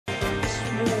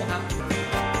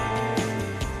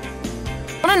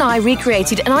John and I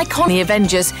recreated an icon of the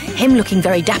Avengers, him looking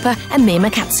very dapper and me in my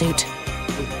catsuit.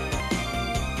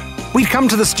 We'd come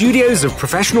to the studios of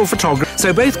professional photographers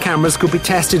so both cameras could be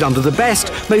tested under the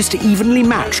best, most evenly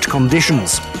matched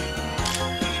conditions.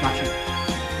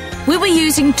 We were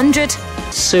using 100.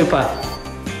 Super.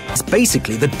 It's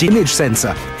basically the image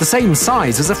sensor, the same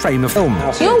size as a frame of film.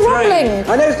 You're wobbling.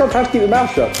 I know, stop trying to keep your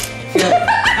mouth shut.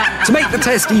 To make the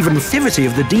test even, activity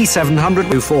of the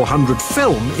D700-400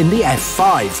 film in the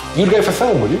F5. You'd go for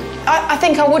film, would you? I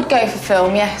think I would go for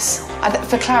film, yes,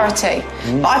 for clarity.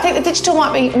 But I think the digital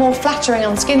might be more flattering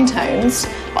on skin tones,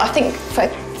 but I think for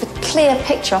clear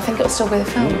picture, I think it'll still be the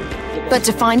film. But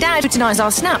to find out, scrutinise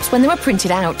our snaps when they were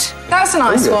printed out. That's a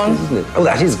nice one. Isn't it? Oh,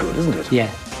 that is good, isn't it?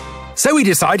 Yeah. So we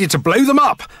decided to blow them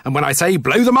up. And when I say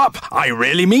blow them up, I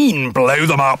really mean blow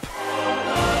them up.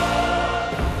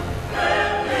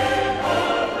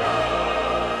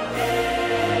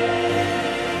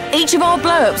 Each of our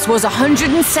blow-ups was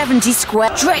 170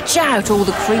 square. Stretch out all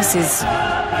the creases.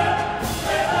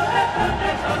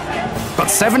 But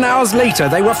 7 hours later,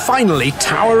 they were finally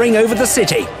towering over the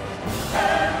city.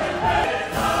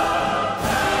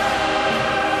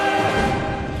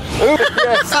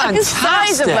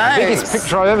 Fantastic. Biggest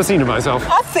picture I've ever seen of myself.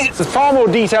 I think there's far more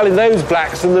detail in those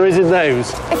blacks than there is in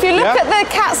those. If you look at the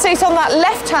catsuit on that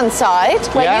left-hand side,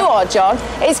 where you are, John,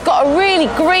 it's got a really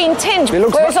green tinge. It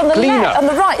looks whereas much on the cleaner. left, on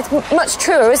the right, it's much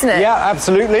truer, isn't it? Yeah,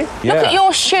 absolutely. Look at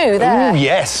your shoe there. Oh,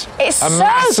 yes. It's a so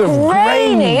massive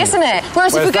grainy, grain. isn't it?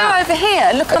 Whereas if we go over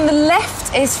here, look on the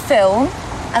left is film,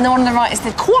 and the one on the right is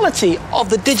the Quality of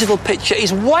the digital picture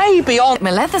is way beyond.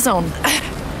 My leather's on.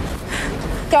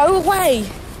 Go away.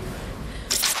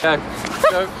 Go.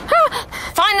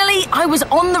 Finally, I was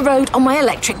on the road on my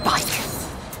electric bike.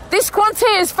 This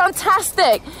Quantia is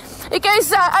fantastic. It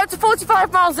goes out to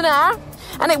 45 miles an hour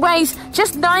and it weighs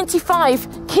just 95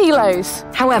 kilos.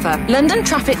 However, London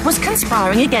traffic was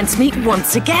conspiring against me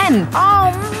once again.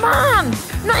 Oh man,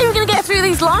 I'm not even going to get through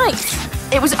these lights.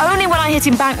 It was only when I hit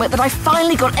embankment that I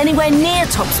finally got anywhere near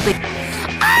top speed.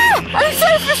 I'm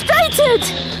so frustrated.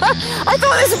 I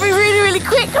thought this would be really, really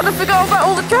quick and I forgot about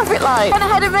all the traffic lights. Get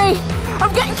ahead of me.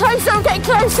 I'm getting closer, I'm getting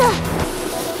closer.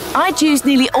 I'd used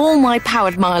nearly all my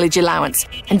powered mileage allowance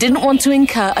and didn't want to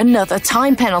incur another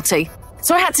time penalty.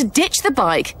 So I had to ditch the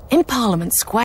bike in Parliament Square.